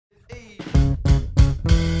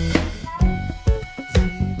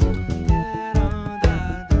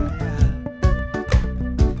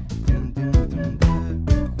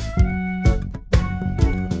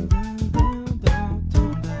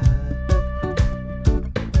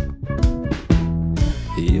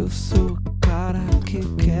sou o cara que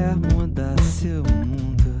quer mudar seu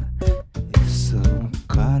mundo. Eu sou um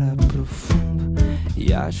cara profundo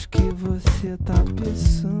e acho que você tá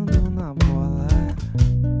pensando na bola.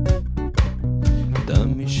 Tá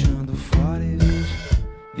me deixando fora e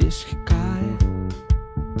vejo que cai,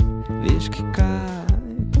 vejo que cai.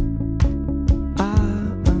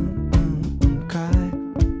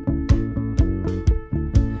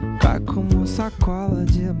 Cai como sacola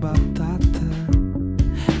de batata.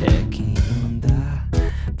 É que não dá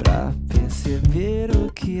pra perceber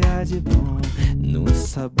o que há de bom no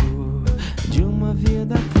sabor de uma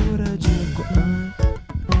vida pura de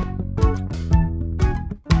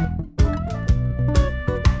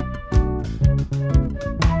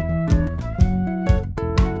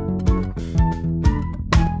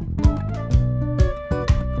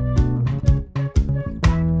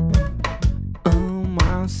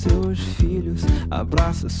seus filhos,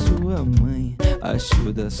 abraça sua mãe,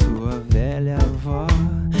 ajuda sua velha avó,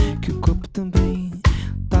 que o corpo também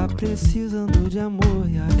tá precisando de amor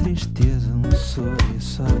e a tristeza um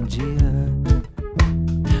sorriso ao dia.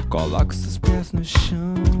 Coloca seus pés no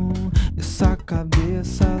chão e sua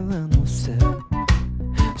cabeça lá no céu,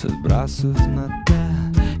 seus braços na terra,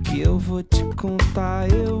 que eu vou te contar,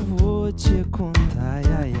 eu vou te contar,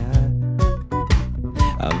 ai, ai.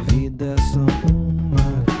 A vida é só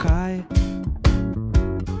uma, cai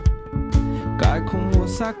como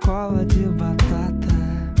sacola de batata.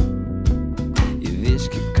 E vejo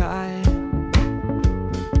que cai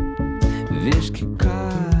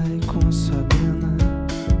com sua pena.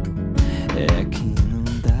 É que não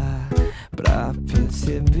dá pra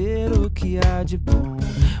perceber o que há de bom,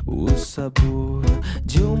 o sabor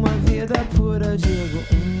de uma vida pura, digo.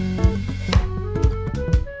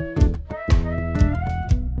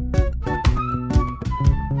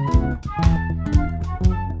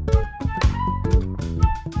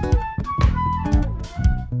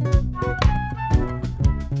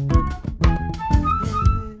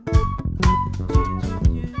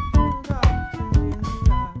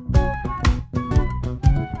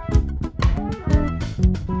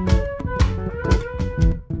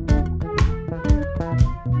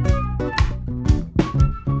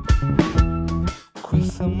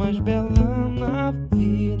 Coisa mais bela na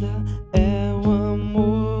vida é o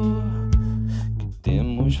amor que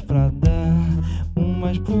temos pra dar. O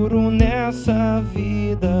mais puro nessa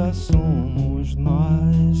vida somos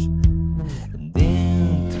nós.